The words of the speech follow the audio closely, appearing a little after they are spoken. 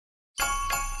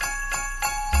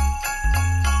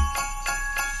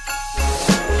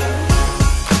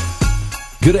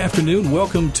Good afternoon.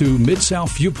 Welcome to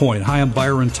Mid-South Viewpoint. Hi, I'm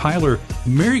Byron Tyler.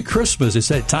 Merry Christmas. It's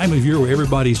that time of year where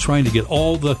everybody's trying to get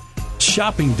all the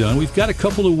shopping done. We've got a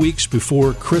couple of weeks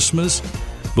before Christmas,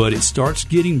 but it starts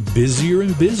getting busier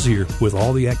and busier with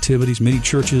all the activities. Many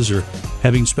churches are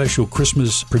having special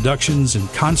Christmas productions and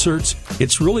concerts.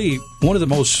 It's really one of the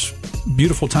most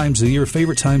beautiful times of the year,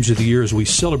 favorite times of the year as we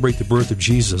celebrate the birth of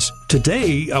Jesus.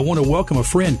 Today, I want to welcome a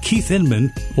friend, Keith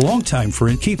Inman, a longtime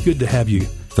friend. Keith, good to have you.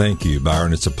 Thank you,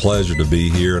 Byron. It's a pleasure to be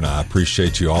here, and I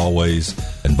appreciate you always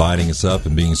inviting us up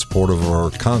and being supportive of our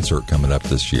concert coming up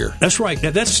this year. That's right.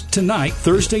 Now, that's tonight,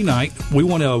 Thursday night. We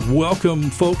want to welcome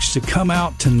folks to come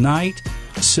out tonight,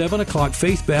 7 o'clock,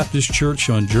 Faith Baptist Church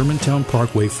on Germantown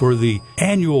Parkway for the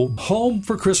annual Home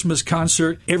for Christmas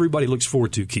concert. Everybody looks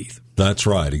forward to, Keith. That's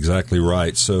right. Exactly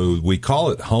right. So we call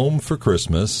it Home for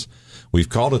Christmas. We've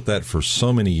called it that for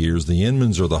so many years. The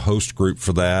Inmans are the host group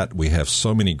for that. We have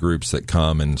so many groups that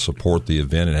come and support the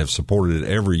event and have supported it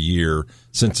every year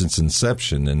since its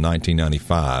inception in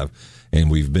 1995.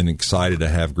 And we've been excited to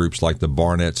have groups like the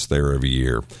Barnetts there every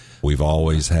year. We've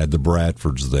always had the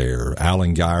Bradfords there.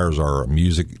 Alan Geyer is our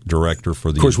music director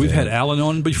for the event. Of course, we've had Alan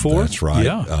on before. That's right.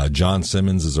 Yeah. John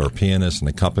Simmons is our pianist and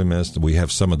accompanist. We have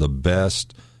some of the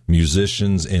best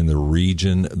musicians in the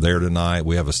region there tonight.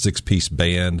 We have a 6-piece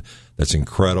band that's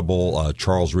incredible.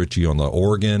 Charles Ritchie on the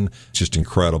organ, just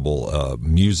incredible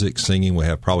music, singing. We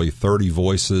have probably 30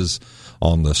 voices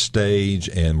on the stage,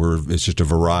 and it's just a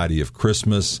variety of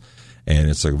Christmas, and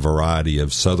it's a variety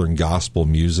of Southern gospel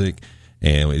music.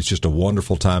 And it's just a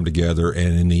wonderful time together.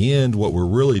 And in the end, what we're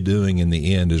really doing in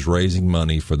the end is raising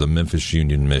money for the Memphis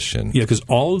Union Mission. Yeah, because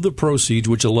all of the proceeds,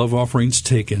 which a love offering's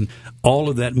taken, all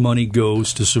of that money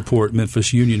goes to support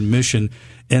Memphis Union Mission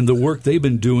and the work they've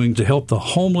been doing to help the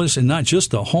homeless, and not just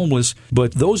the homeless,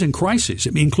 but those in crisis,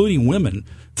 including women,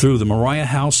 through the Mariah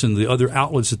House and the other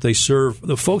outlets that they serve,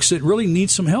 the folks that really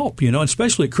need some help,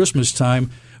 especially at Christmas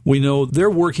time. We know they're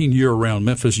working year-round,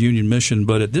 Memphis Union Mission,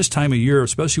 but at this time of year,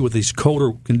 especially with these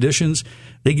colder conditions,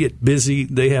 they get busy,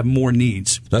 they have more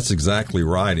needs. That's exactly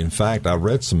right. In fact, I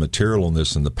read some material on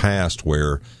this in the past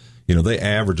where, they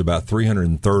average about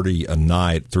 330 a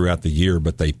night throughout the year,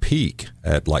 but they peak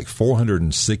at like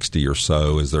 460 or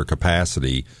so is their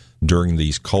capacity during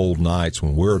these cold nights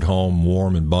when we're at home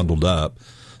warm and bundled up.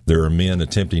 There are men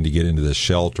attempting to get into this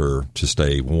shelter to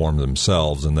stay warm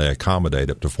themselves, and they accommodate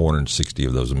up to 460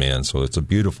 of those men. So it's a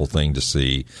beautiful thing to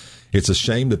see. It's a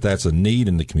shame that that's a need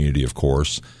in the community, of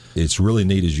course. It's really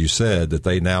neat, as you said, that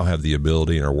they now have the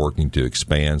ability and are working to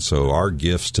expand. So our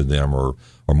gifts to them are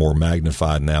more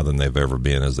magnified now than they've ever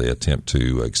been as they attempt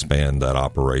to expand that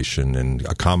operation and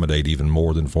accommodate even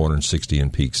more than 460 in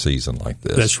peak season like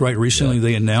this. That's right. Recently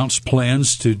they announced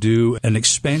plans to do an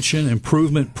expansion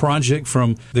improvement project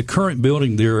from the current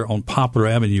building there on Poplar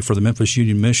Avenue for the Memphis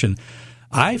Union Mission.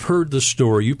 I've heard the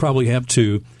story, you probably have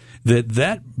too,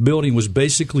 that building was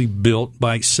basically built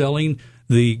by selling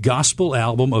the gospel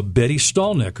album of Betty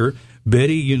Stallnecker.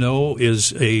 Betty,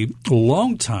 is a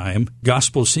longtime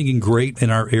gospel singing great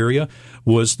in our area,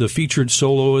 was the featured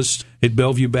soloist at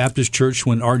Bellevue Baptist Church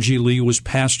when R.G. Lee was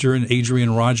pastor and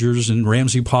Adrian Rogers and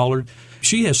Ramsey Pollard.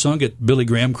 She has sung at Billy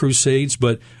Graham crusades,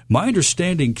 but my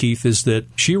understanding, Keith, is that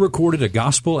she recorded a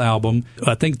gospel album.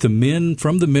 I think the men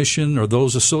from the mission or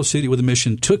those associated with the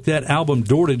mission took that album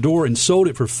door to door and sold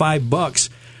it for $5.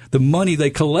 The money they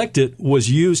collected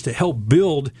was used to help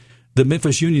build the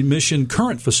Memphis Union Mission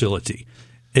current facility.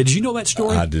 Did you know that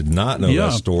story? I did not know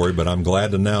that story, but I'm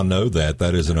glad to now know that.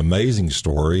 That is an amazing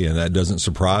story, and that doesn't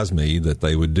surprise me that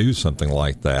they would do something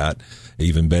like that.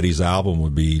 Even Betty's album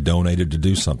would be donated to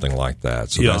do something like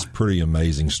that. So that's a pretty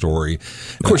amazing story.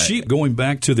 Of course, going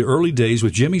back to the early days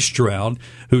with Jimmy Stroud,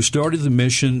 who started the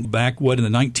mission back, in the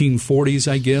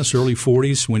 1940s, I guess, early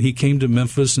 40s, when he came to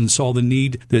Memphis and saw the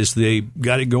need as they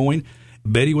got it going.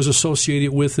 Betty was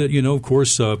associated with it, of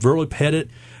course, Verla Pettit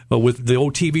with the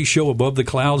old TV show Above the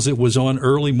Clouds that was on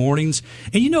early mornings.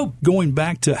 And, going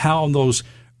back to how in those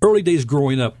early days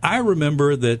growing up, I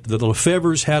remember that the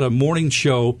Lefevres had a morning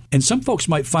show, and some folks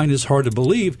might find this hard to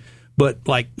believe, but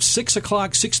like 6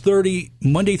 o'clock, 6:30,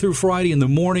 Monday through Friday in the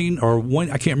morning, or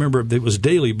I can't remember if it was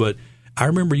daily, but I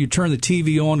remember you turn the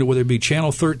TV on to whether it be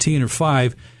Channel 13 or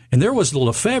 5, and there was the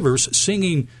Lefevres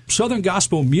singing Southern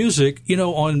gospel music,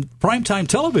 on primetime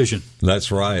television.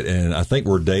 That's right, and I think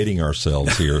we're dating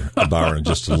ourselves here, Byron,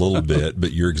 just a little bit,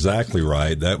 but you're exactly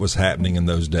right. That was happening in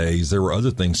those days. There were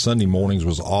other things. Sunday mornings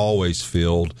was always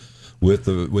filled with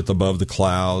Above the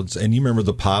Clouds. And you remember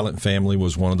the Pilot family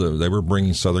was they were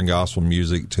bringing Southern gospel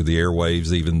music to the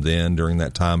airwaves even then during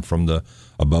that time from the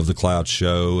Above the Clouds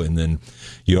show. And then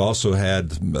you also had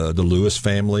the Lewis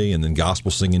family and then Gospel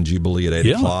Singing Jubilee at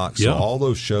 8 o'clock. So all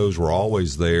those shows were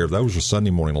always there. That was your Sunday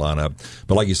morning lineup.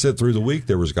 But like you said, through the week,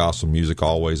 there was gospel music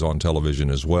always on television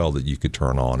as well that you could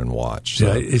turn on and watch. So.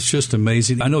 Yeah, it's just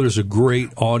amazing. I know there's a great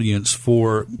audience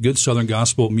for good Southern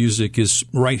gospel music is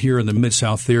right here in the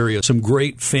Mid-South area. Some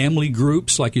great family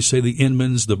groups, like you say, the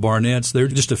Inmans, the Barnetts. They're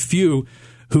just a few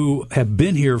who have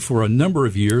been here for a number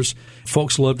of years.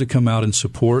 Folks love to come out and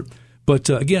support. But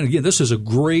again, this is a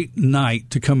great night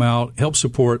to come out, help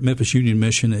support Memphis Union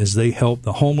Mission as they help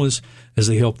the homeless, as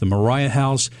they help the Moriah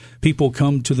House. People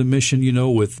come to the mission,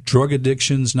 with drug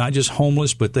addictions, not just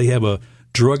homeless, but they have a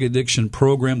drug addiction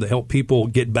program to help people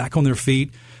get back on their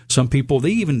feet. Some people,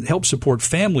 they even help support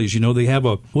families. They have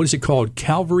what is it called?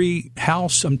 Calvary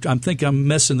House. I think I'm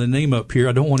messing the name up here.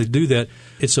 I don't want to do that.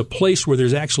 It's a place where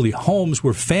there's actually homes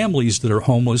where families that are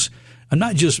homeless, and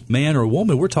not just man or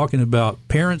woman. We're talking about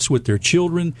parents with their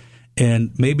children,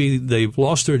 and maybe they've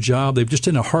lost their job. They've just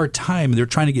in a hard time, and they're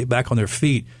trying to get back on their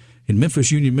feet. And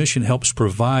Memphis Union Mission helps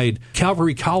provide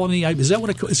Calvary Colony. Is that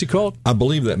what is it called? I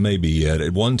believe that may be it.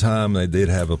 At one time, they did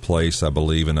have a place, I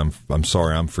believe, and I'm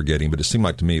sorry I'm forgetting, but it seemed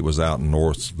like to me it was out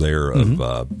north there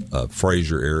of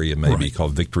Fraser area, maybe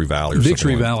called Victory Valley. Or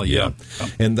Victory Valley, yeah.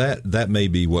 And that may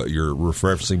be what you're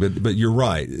referencing, but you're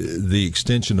right. The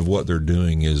extension of what they're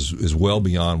doing is well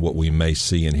beyond what we may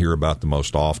see and hear about the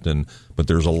most often. But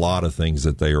there's a lot of things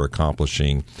that they are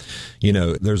accomplishing.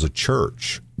 There's a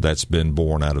church that's been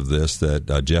born out of this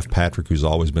that Jeff Patrick, who's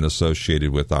always been associated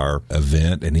with our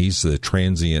event, and he's the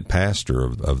transient pastor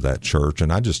of that church.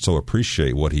 And I just so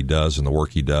appreciate what he does and the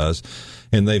work he does.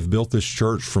 And they've built this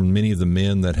church from many of the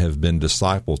men that have been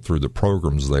discipled through the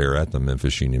programs there at the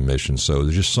Memphis Union Mission. So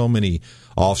there's just so many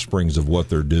offsprings of what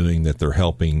they're doing that they're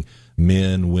helping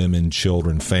men, women,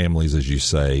 children, families, as you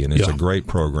say, and it's a great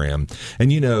program.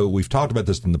 And, we've talked about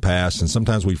this in the past, and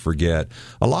sometimes we forget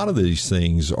a lot of these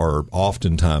things are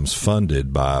oftentimes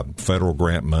funded by federal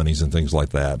grant monies and things like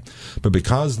that. But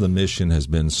because the mission has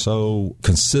been so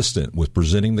consistent with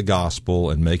presenting the gospel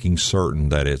and making certain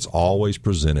that it's always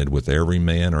presented with every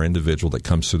man or individual that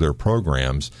comes through their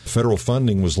programs, federal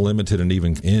funding was limited and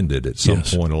even ended at some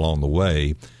point along the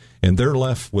way. And they're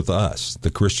left with us,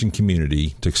 the Christian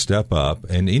community, to step up,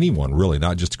 and anyone really,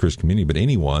 not just the Christian community, but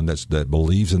anyone that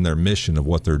believes in their mission of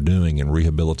what they're doing in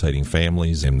rehabilitating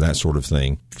families and that sort of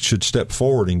thing, should step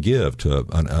forward and give to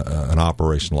an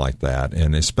operation like that,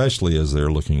 and especially as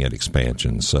they're looking at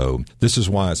expansion. So this is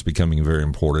why it's becoming very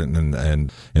important,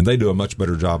 and they do a much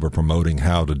better job of promoting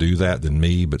how to do that than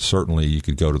me, but certainly you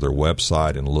could go to their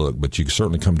website and look, but you can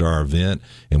certainly come to our event,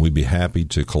 and we'd be happy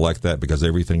to collect that, because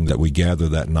everything that we gather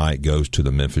that night goes to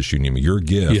the Memphis Union. Your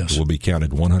gift will be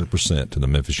counted 100% to the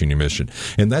Memphis Union Mission.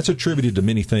 And that's attributed to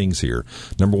many things here.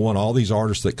 Number one, all these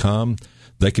artists that come,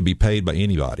 they could be paid by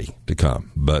anybody to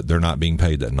come, but they're not being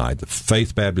paid that night. The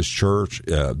Faith Baptist Church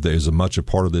is as much a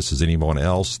part of this as anyone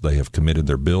else. They have committed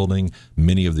their building.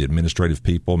 Many of the administrative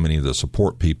people, many of the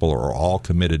support people are all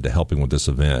committed to helping with this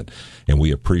event, and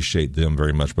we appreciate them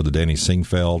very much. Brother Danny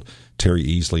Singfeld, Terry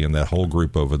Easley, and that whole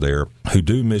group over there who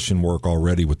do mission work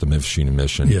already with the Memphis Union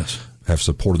Mission. Have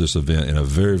supported this event in a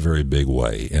very, very big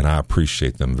way, and I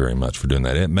appreciate them very much for doing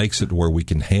that. It makes it where we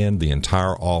can hand the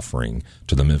entire offering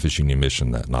to the Memphis Union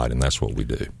Mission that night, and that's what we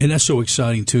do. And that's so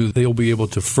exciting, too. They'll be able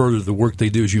to further the work they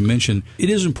do. As you mentioned, it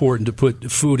is important to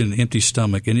put food in an empty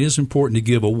stomach, and it is important to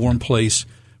give a warm place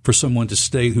for someone to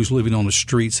stay who's living on the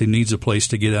streets. He needs a place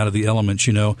to get out of the elements,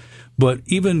 But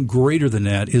even greater than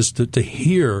that is to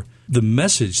hear the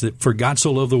message that for God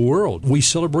so loved the world. We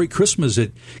celebrate Christmas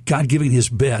at God giving his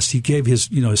best. He gave his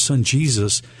son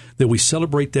Jesus, that we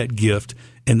celebrate that gift.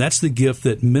 And that's the gift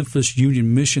that Memphis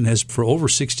Union Mission has, for over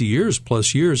 60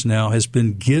 years now, has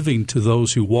been giving to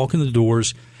those who walk in the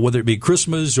doors, whether it be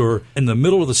Christmas or in the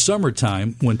middle of the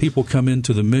summertime when people come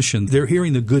into the mission. They're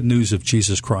hearing the good news of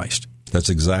Jesus Christ. That's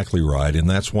exactly right. And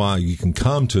that's why you can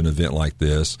come to an event like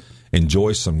this,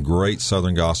 enjoy some great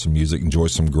Southern gospel music, enjoy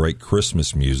some great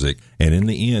Christmas music, and in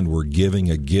the end, we're giving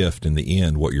a gift. In the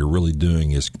end, what you're really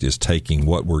doing is taking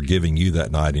what we're giving you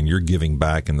that night, and you're giving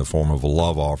back in the form of a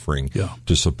love offering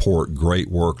to support great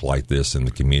work like this in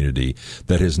the community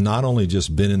that has not only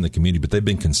just been in the community, but they've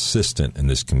been consistent in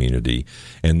this community,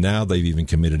 and now they've even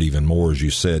committed even more. As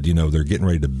you said, they're getting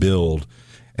ready to build.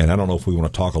 And I don't know if we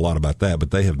want to talk a lot about that,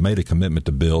 but they have made a commitment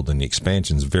to build, and the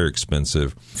expansion is very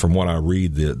expensive. From what I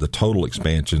read, the total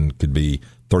expansion could be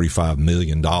 $35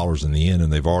 million in the end,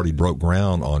 and they've already broke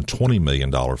ground on $20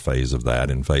 million phase of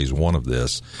that in phase one of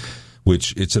this.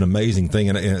 which it's an amazing thing.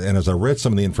 And as I read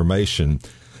some of the information,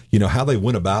 how they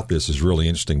went about this is really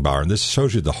interesting, Byron. This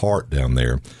shows you the heart down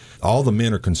there. All the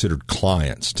men are considered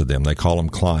clients to them. They call them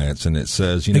clients, and it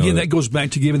says, again, that goes back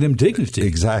to giving them dignity.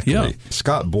 Exactly. Yeah.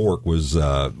 Scott Bork was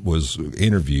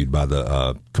interviewed by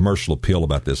the Commercial Appeal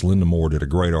about this. Linda Moore did a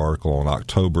great article on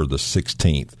October the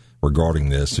 16th regarding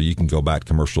this, so you can go back to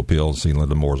Commercial Appeal and see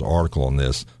Linda Moore's article on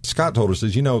this. Scott told us, the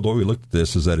way we looked at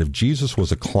this is that if Jesus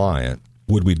was a client,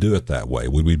 would we do it that way?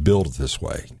 Would we build it this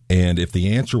way? And if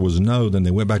the answer was no, then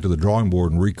they went back to the drawing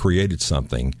board and recreated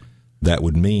something that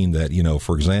would mean that,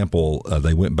 for example,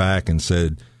 they went back and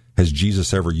said, has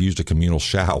Jesus ever used a communal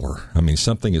shower? I mean,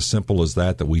 something as simple as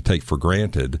that we take for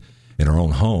granted in our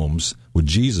own homes. Would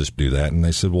Jesus do that? And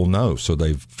they said, well, no. So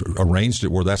they've arranged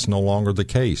it where that's no longer the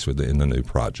case in the new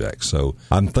project. So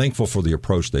I'm thankful for the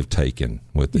approach they've taken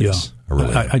with this.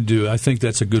 Yeah, I do. I think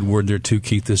that's a good word there too,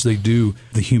 Keith, is they do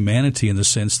the humanity in the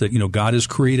sense that, God has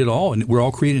created all, and we're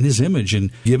all created in His image, and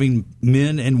giving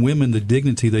men and women the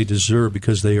dignity they deserve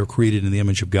because they are created in the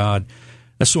image of God.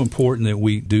 That's so important that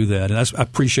we do that, and I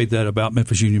appreciate that about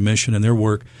Memphis Union Mission and their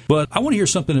work. But I want to hear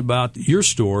something about your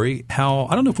story, how,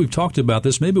 I don't know if we've talked about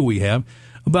this, maybe we have,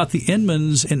 about the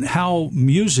Inmans and how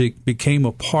music became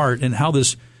a part and how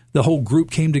the whole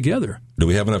group came together. Do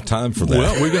we have enough time for that?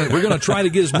 Well, we're going to try to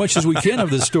get as much as we can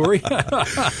of this story.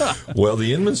 Well,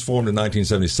 the Inmans formed in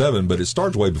 1977, but it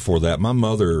starts way before that. My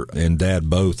mother and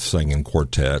Dad both sang in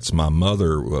quartets. My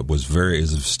mother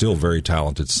is still a very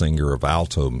talented singer of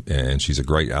alto, and she's a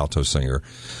great alto singer.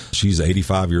 She's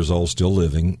 85 years old, still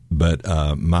living. But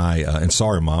and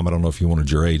sorry, Mom, I don't know if you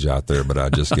wanted your age out there, but I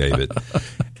just gave it.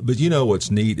 But what's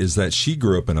neat is that she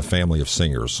grew up in a family of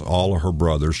singers. All of her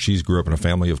brothers. She grew up in a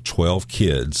family of 12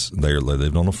 kids. They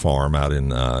lived on a farm out in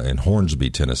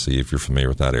Hornsby, Tennessee, if you're familiar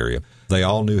with that area. They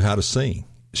all knew how to sing.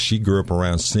 She grew up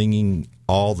around singing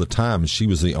all the time. She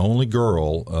was the only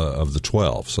girl of the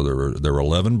 12. So there were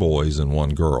 11 boys and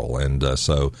one girl. And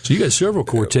so you got several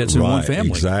quartets in one family.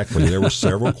 Exactly. There were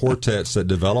several quartets that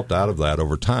developed out of that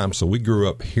over time. So we grew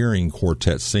up hearing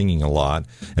quartet singing a lot.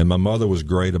 And my mother was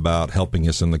great about helping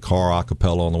us in the car, a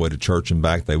cappella on the way to church and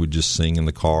back. They would just sing in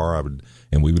the car.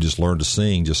 And we would just learn to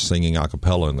sing, just singing a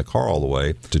cappella in the car all the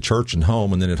way to church and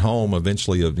home. And then at home,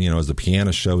 eventually, as the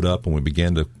piano showed up and we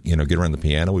began to, get around the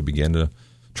piano, we began to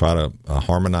try to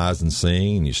harmonize and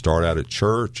sing. And you start out at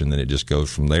church, and then it just goes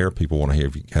from there. People want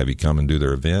to have you come and do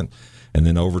their event. And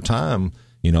then over time,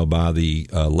 by the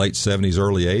late 70s,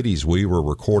 early 80s, we were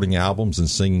recording albums and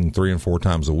singing 3 and 4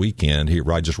 times a weekend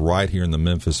right here in the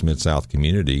Memphis Mid-South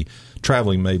community,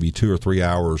 traveling maybe 2 or 3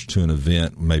 hours to an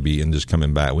event, maybe, and just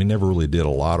coming back. We never really did a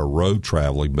lot of road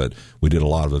traveling, but we did a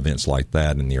lot of events like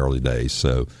that in the early days.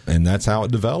 So, and that's how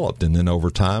it developed. And then over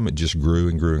time, it just grew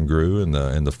and grew and grew, and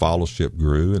the fellowship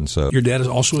grew. And so, your dad is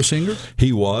also a singer?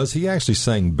 He was. He actually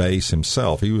sang bass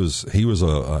himself. He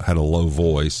had a low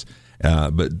voice.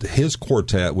 But his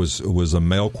quartet was a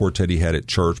male quartet he had at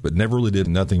church, but never really did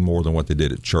nothing more than what they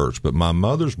did at church. But my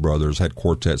mother's brothers had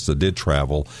quartets that did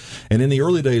travel. And in the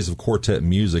early days of quartet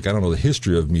music, I don't know, the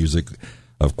history of music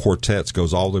of quartets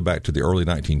goes all the way back to the early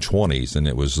 1920s. And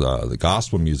it was the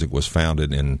gospel music was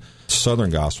founded in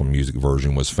Southern gospel music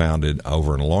version was founded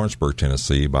over in Lawrenceburg,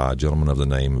 Tennessee by a gentleman of the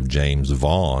name of James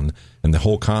Vaughn. And the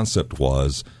whole concept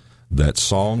was that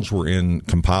songs were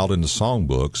compiled into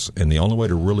songbooks, and the only way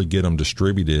to really get them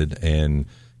distributed and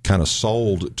kind of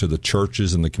sold to the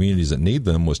churches and the communities that need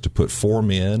them was to put 4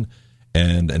 men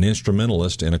and an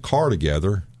instrumentalist in a car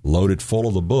together, loaded full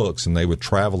of the books, and they would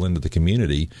travel into the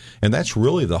community. And that's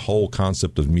really the whole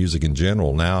concept of music in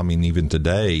general. Now, I mean, even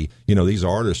today, these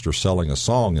artists are selling a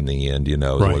song in the end,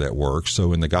 the way that works.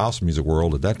 So in the gospel music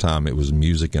world at that time, it was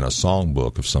music in a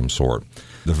songbook of some sort.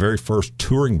 The very first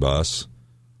touring bus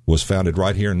was founded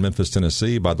right here in Memphis,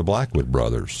 Tennessee by the Blackwood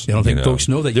brothers. I don't think folks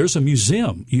know that. There's a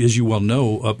museum, as you well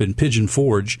know, up in Pigeon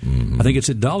Forge. Mm-hmm. I think it's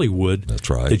at Dollywood. That's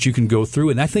right. That you can go through.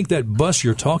 And I think that bus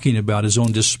you're talking about is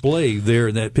on display there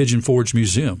in that Pigeon Forge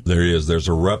Museum. There is. There's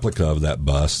a replica of that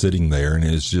bus sitting there. And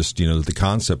it's just, the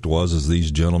concept was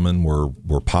these gentlemen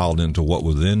were piled into what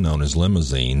was then known as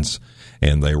limousines,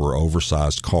 and they were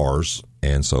oversized cars.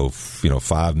 And so,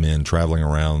 5 men traveling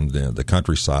around the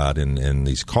countryside in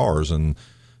these cars, and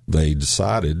they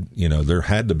decided, there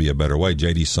had to be a better way.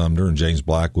 J.D. Sumner and James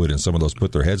Blackwood and some of those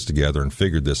put their heads together and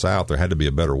figured this out. There had to be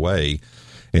a better way.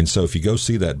 And so if you go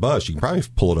see that bus, you can probably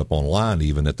pull it up online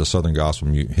even at the Southern Gospel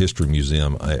History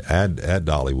Museum at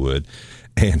Dollywood.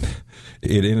 And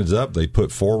it ended up they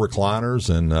put 4 recliners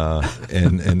and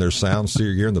their sound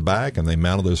steer gear in the back, and they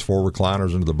mounted those 4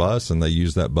 recliners into the bus, and they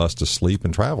used that bus to sleep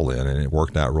and travel in, and it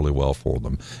worked out really well for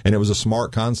them. And it was a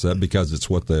smart concept because it's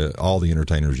what all the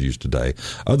entertainers use today.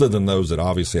 Other than those that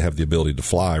obviously have the ability to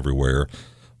fly everywhere,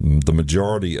 the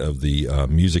majority of the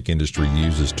music industry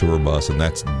uses tour bus, and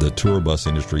that's the tour bus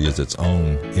industry is its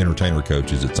own entertainer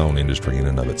coach is its own industry in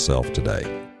and of itself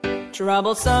today.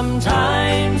 Trouble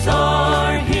sometimes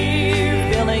are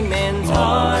here, filling men's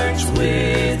hearts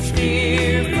with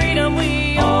fear. Freedom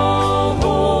we all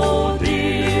hold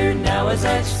dear, now is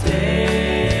at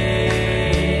stake.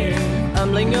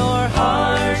 Humbling your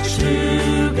hearts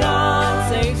to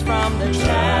God, saves from the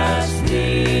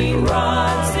chastening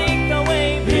rod. Seek the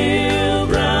way,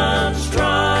 pilgrims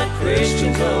trot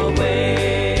Christians away.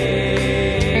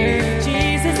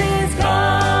 Jesus is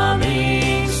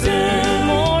coming soon,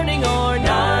 morning or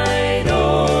night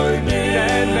or noon.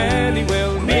 And many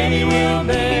will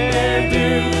meet their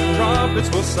doom. Trumpets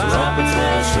will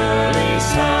surely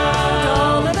sound.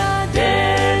 All of the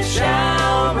dead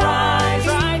shall rise.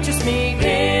 Righteous meet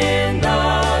in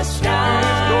the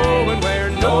skies. Going where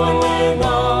no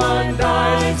one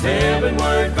dies,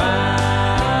 heavenward bound.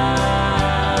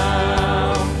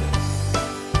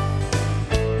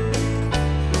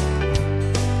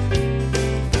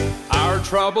 Our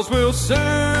troubles will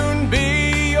soon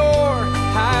be o'er,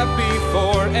 happy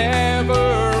forevermore.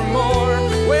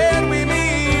 When we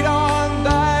meet on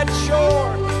that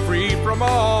shore, free from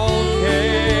all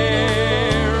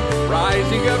care,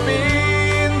 rising up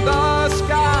in the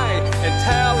sky and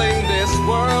telling this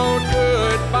world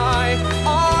goodbye.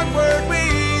 Onward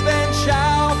we then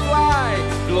shall fly,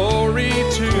 glory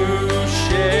to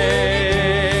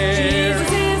share.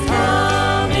 Jesus is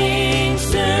coming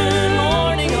soon,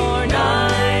 morning or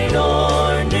night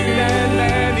or noon. And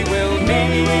many will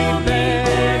meet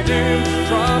their doom.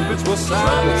 Trumpets will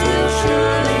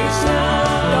surely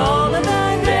sound. All of the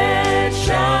dead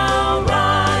shall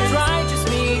rise. Righteous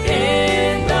meet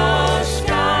in the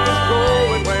skies.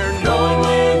 Going where no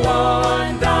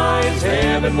one dies,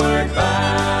 heavenward bound.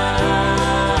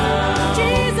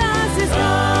 Jesus is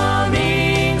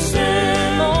coming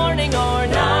soon, morning or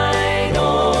night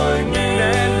or noon.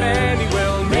 And many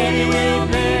will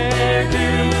meet their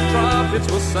doom. Trumpets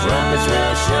will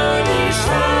surely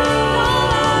sound. All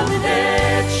of the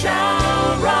dead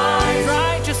shall rise.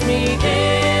 Righteous meet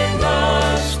in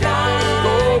the skies.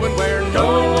 Going where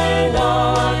no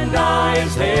one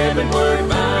dies, heavenward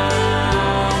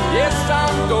bound. Yes,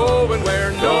 I'm going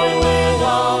where no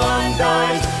one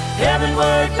dies,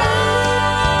 heavenward bound.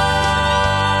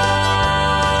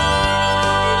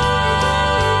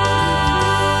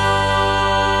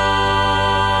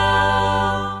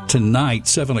 Tonight,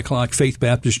 7 o'clock, Faith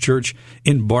Baptist Church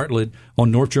in Bartlett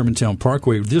on North Germantown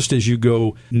Parkway. Just as you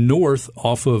go north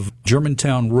off of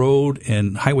Germantown Road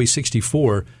and Highway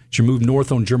 64, as you move north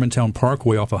on Germantown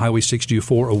Parkway off of Highway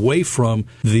 64, away from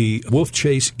the Wolf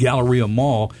Chase Galleria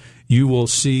Mall, you will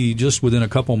see just within a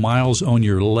couple miles on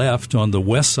your left, on the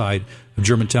west side of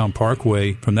Germantown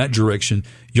Parkway, from that direction,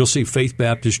 you'll see Faith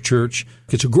Baptist Church.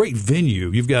 It's a great venue.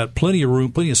 You've got plenty of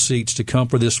room, plenty of seats to come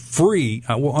for this free,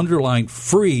 I will underline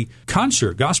free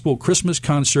concert, gospel Christmas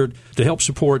concert to help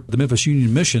support the Memphis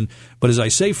Union Mission. But as I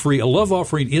say free, a love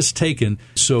offering is taken,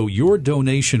 so your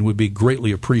donation would be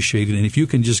greatly appreciated. And if you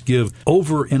can just give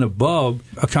over and above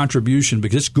a contribution,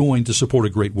 because it's going to support a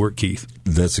great work, Keith.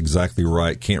 That's exactly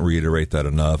right. Can't reiterate that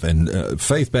enough. And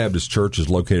Faith Baptist Church is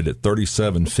located at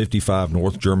 3755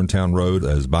 North Germantown Road.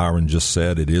 As Byron just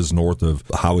said, it is north of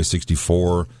Highway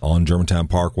 64 on Germantown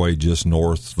Parkway, just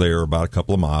north there, about a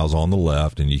couple of miles on the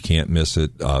left, and you can't miss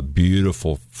it.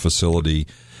 Beautiful facility.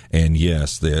 And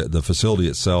yes, the facility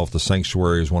itself, the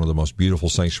sanctuary, is one of the most beautiful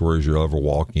sanctuaries you'll ever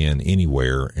walk in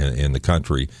anywhere in the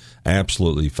country.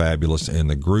 Absolutely fabulous. And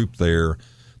the group there,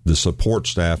 the support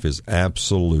staff is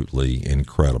absolutely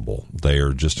incredible. They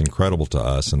are just incredible to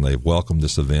us, and they've welcomed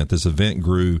this event. This event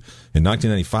grew in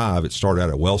 1995. It started out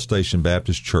at Wells Station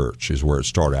Baptist Church is where it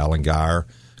started. Alan Geyer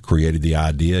created the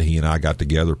idea. He and I got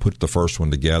together, put the first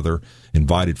one together,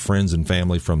 invited friends and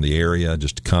family from the area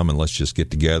just to come and let's just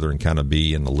get together and kind of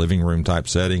be in the living room type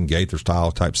setting, Gaither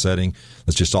style type setting.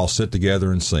 Let's just all sit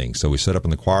together and sing. So we set up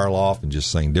in the choir loft and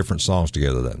just sang different songs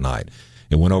together that night.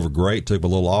 It went over great, took a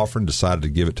little offering, decided to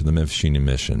give it to the Memphis Union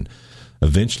Mission.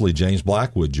 Eventually, James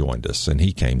Blackwood joined us, and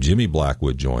he came. Jimmy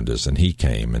Blackwood joined us, and he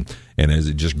came. And as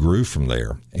it just grew from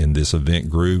there, and this event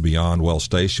grew beyond Wells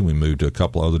Station, we moved to a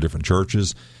couple other different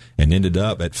churches. and ended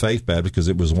up at Faith Baptist because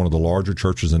it was one of the larger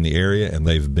churches in the area, and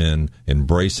they've been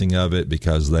embracing of it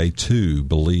because they too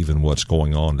believe in what's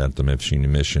going on down at the Memphis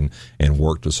Union Mission and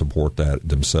work to support that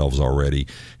themselves already.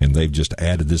 And they've just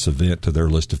added this event to their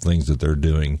list of things that they're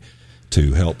doing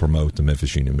to help promote the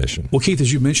Memphis Union Mission. Well, Keith,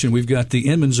 as you mentioned, we've got the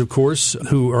Inmans, of course,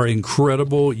 who are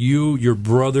incredible. You, your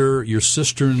brother, your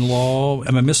sister-in-law.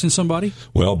 Am I missing somebody?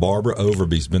 Well, Barbara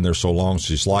Overby's been there so long,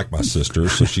 she's like my sister,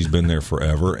 so she's been there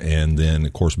forever. And then,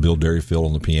 of course, Bill Derryfield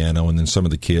on the piano, and then some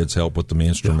of the kids help with the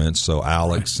instruments, so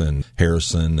Alex and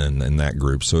Harrison and that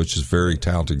group. So it's just very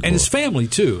talented group. And his family,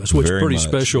 too. That's what's very pretty much,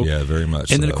 special. Yeah, very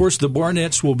much And then, so. of course, the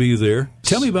Barnetts will be there.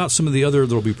 Tell me about some of the other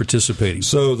that will be participating.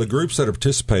 So the groups that are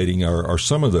participating are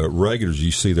some of the regulars you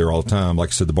see there all the time. Like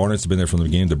I said, the Barnetts have been there from the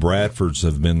beginning. The Bradfords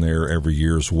have been there every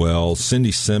year as well.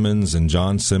 Cindy Simmons and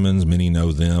John Simmons, many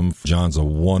know them. John's a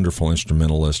wonderful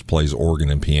instrumentalist, plays organ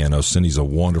and piano. Cindy's a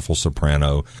wonderful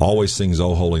soprano, always sings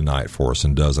Oh Holy Night for us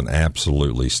and does an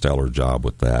absolutely stellar job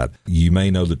with that. You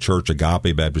may know the church,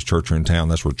 Agape Baptist Church here in town.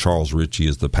 That's where Charles Ritchie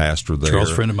is the pastor there.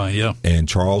 Charles, friend of mine, yeah. And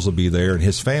Charles will be there, and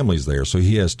his family's there. So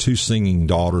he has two singing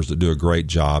daughters that do a great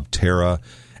job, Tara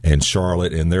and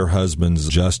Charlotte, and their husbands,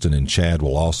 Justin and Chad,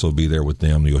 will also be there with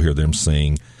them. You'll hear them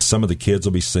sing. Some of the kids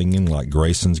will be singing, like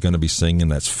Grayson's going to be singing.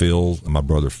 That's Phil, my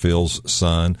brother Phil's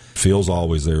son. Phil's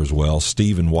always there as well.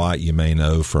 Stephen White, you may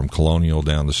know from Colonial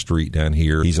down the street down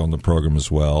here. He's on the program as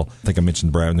well. I think I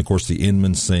mentioned Brad. And, of course, the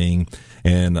Inmans sing.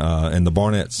 And the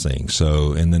Barnetts sing.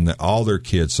 So, and then all their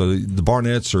kids. So the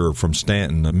Barnetts are from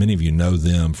Stanton. Many of you know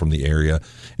them from the area,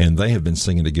 and they have been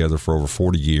singing together for over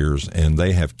 40 years. And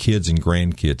they have kids and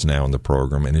grandkids now in the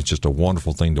program, and it's just a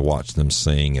wonderful thing to watch them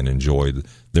sing and enjoy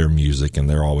their music, and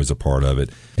they're always a part of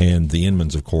it. And the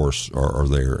Inmans, of course, are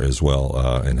there as well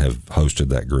and have hosted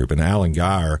that group. And Alan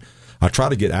Geyer. I try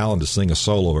to get Alan to sing a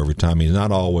solo every time. He's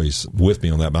not always with me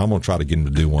on that, but I'm going to try to get him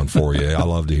to do one for you. I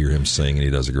love to hear him sing, and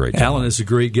he does a great job. Alan is a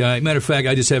great guy. Matter of fact,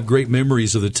 I just have great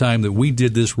memories of the time that we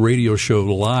did this radio show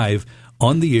live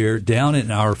on the air down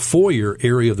in our foyer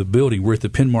area of the building. We're at the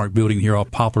Penmark building here off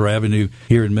Poplar Avenue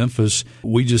here in Memphis.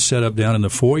 We just set up down in the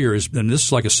foyer, and this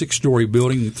is like a 6-story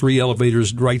building, 3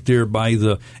 elevators right there by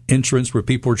the entrance where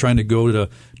people are trying to go to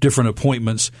different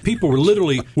appointments. People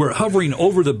were hovering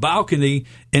over the balcony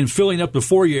and filling up the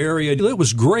foyer area. It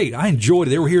was great. I enjoyed it.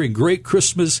 They were hearing great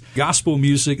Christmas gospel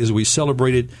music as we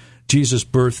celebrated Jesus'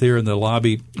 birth there in the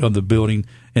lobby of the building,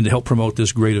 and to help promote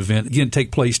this great event. Again, take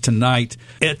place tonight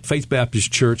at Faith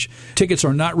Baptist Church. Tickets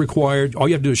are not required. All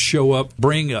you have to do is show up,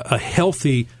 bring a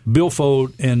healthy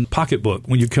billfold and pocketbook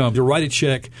when you come to write a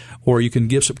check, or you can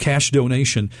give some cash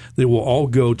donation that will all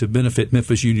go to benefit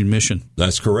Memphis Union Mission.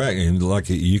 That's correct. And like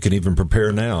you can even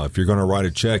prepare now. If you're going to write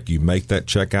a check, you make that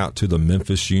check out to the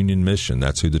Memphis Union Mission.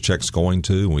 That's who the check's going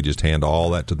to, and we just hand all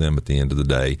that to them at the end of the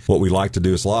day. What we like to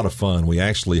do, it's a lot of fun. We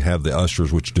actually have the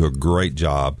ushers, which do a great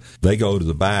job. They go to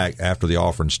the back after the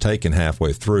offering's taken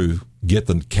halfway through, get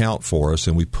the count for us,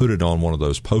 and we put it on one of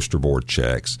those poster board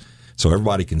checks so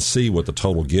everybody can see what the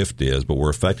total gift is, but we're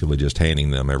effectively just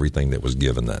handing them everything that was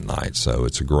given that night. So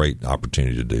it's a great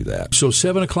opportunity to do that. So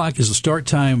 7 o'clock is the start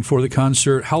time for the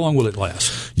concert. How long will it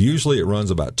last? Usually it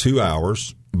runs about 2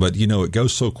 hours. But, it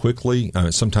goes so quickly.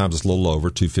 Sometimes it's a little over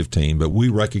 2:15, but we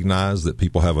recognize that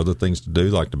people have other things to do,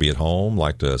 like to be at home,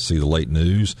 like to see the late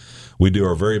news. We do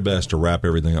our very best to wrap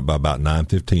everything up by about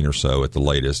 9:15 or so at the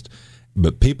latest.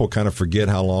 But people kind of forget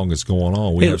how long it's going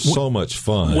on. We have so much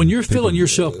fun. When you're filling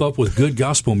yourself up with good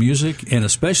gospel music, and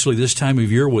especially this time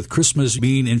of year with Christmas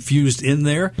being infused in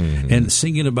there, and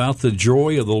singing about the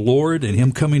joy of the Lord and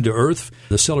Him coming to earth,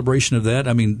 the celebration of that,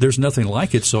 there's nothing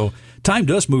like it. So time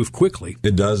does move quickly.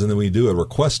 It does, and then we do a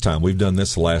request time. We've done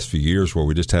this the last few years where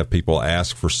we just have people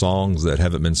ask for songs that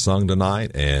haven't been sung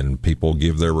tonight, and people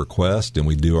give their request, and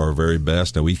we do our very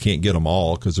best. Now, we can't get them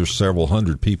all because there's several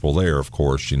hundred people there, of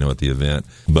course, at the event.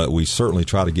 But we certainly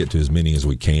try to get to as many as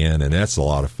we can, and that's a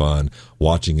lot of fun,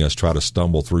 watching us try to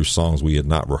stumble through songs we had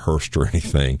not rehearsed or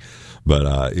anything.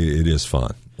 But it is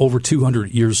fun. Over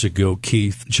 200 years ago,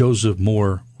 Keith, Joseph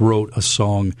Moore wrote a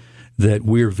song that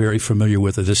we're very familiar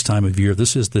with at this time of year.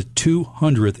 This is the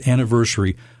 200th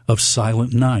anniversary of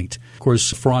Silent Night. Of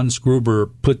course, Franz Gruber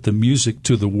put the music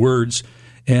to the words,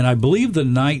 and I believe the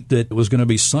night that was going to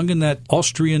be sung in that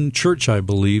Austrian church, I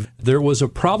believe, there was a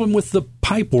problem with the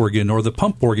pipe organ or the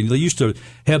pump organ. They used to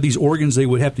have these organs, they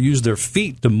would have to use their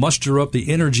feet to muster up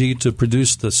the energy to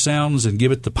produce the sounds and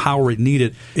give it the power it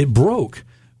needed. It broke,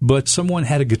 but someone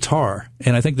had a guitar.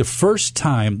 And I think the first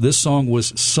time this song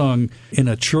was sung in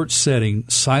a church setting,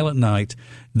 Silent Night,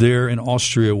 there in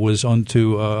Austria, was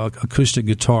onto acoustic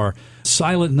guitar.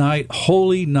 Silent night,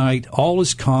 holy night, all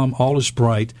is calm, all is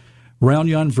bright. Round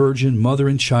yon virgin, mother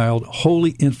and child,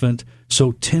 holy infant,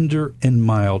 so tender and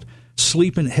mild.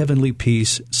 Sleep in heavenly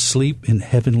peace, sleep in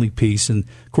heavenly peace. And,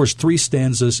 of course, 3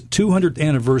 stanzas, 200th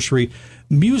anniversary.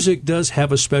 Music does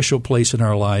have a special place in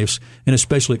our lives, and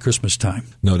especially at Christmas time.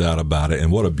 No doubt about it.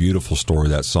 And what a beautiful story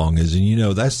that song is.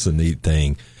 And, that's the neat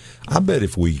thing. I bet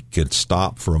if we could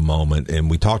stop for a moment, and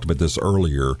we talked about this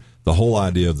earlier, the whole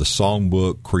idea of the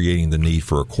songbook creating the need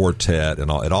for a quartet,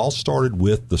 and it all started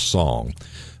with the song.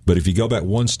 But if you go back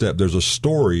one step, there's a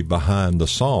story behind the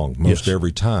song most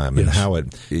every time, and how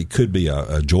it could be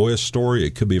a joyous story,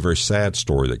 it could be a very sad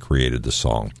story that created the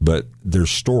song. But there's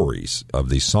stories of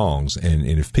these songs, and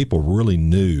if people really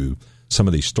knew some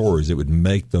of these stories, it would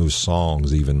make those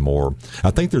songs even more.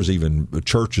 I think there's even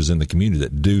churches in the community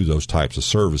that do those types of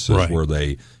services where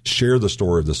they share the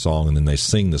story of the song and then they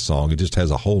sing the song. It just has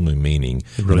a whole new meaning.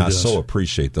 It really and I does. so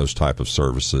appreciate those type of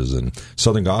services. And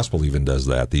Southern Gospel even does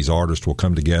that. These artists will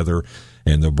come together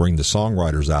and they'll bring the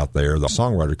songwriters out there. The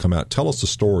songwriter come out, tell us the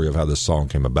story of how this song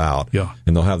came about. Yeah.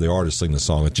 And they'll have the artist sing the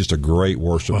song. It's just a great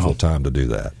worshipful time to do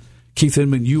that. Keith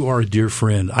Inman, you are a dear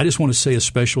friend. I just want to say a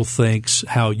special thanks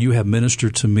how you have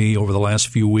ministered to me over the last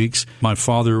few weeks. My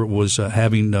father was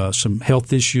having some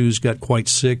health issues, got quite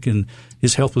sick, and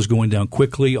his health was going down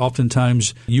quickly.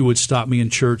 Oftentimes, you would stop me in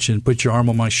church and put your arm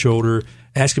on my shoulder,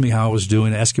 asking me how I was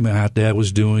doing, asking me how Dad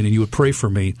was doing, and you would pray for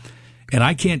me. And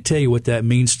I can't tell you what that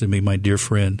means to me, my dear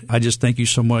friend. I just thank you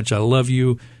so much. I love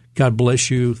you. God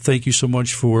bless you. Thank you so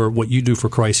much for what you do for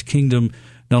Christ's kingdom,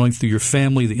 not only through your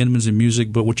family, the Inmans in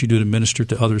music, but what you do to minister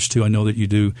to others, too. I know that you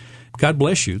do. God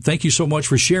bless you. Thank you so much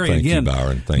for sharing. Thank again. you,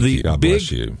 Byron. Thank you. God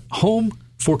bless you. Home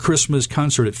for Christmas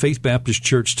concert at Faith Baptist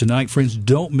Church tonight. Friends,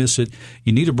 don't miss it.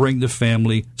 You need to bring the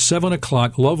family. 7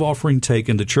 o'clock, love offering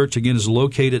taken. The church, again, is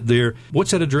located there.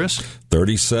 What's that address?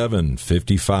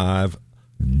 3755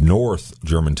 North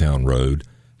Germantown Road.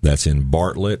 That's in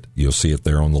Bartlett. You'll see it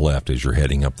there on the left as you're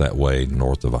heading up that way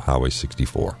north of Highway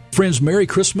 64. Friends, Merry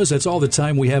Christmas. That's all the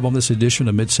time we have on this edition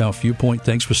of Mid-South Viewpoint.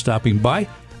 Thanks for stopping by.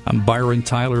 I'm Byron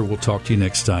Tyler. We'll talk to you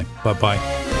next time.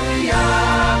 Bye-bye.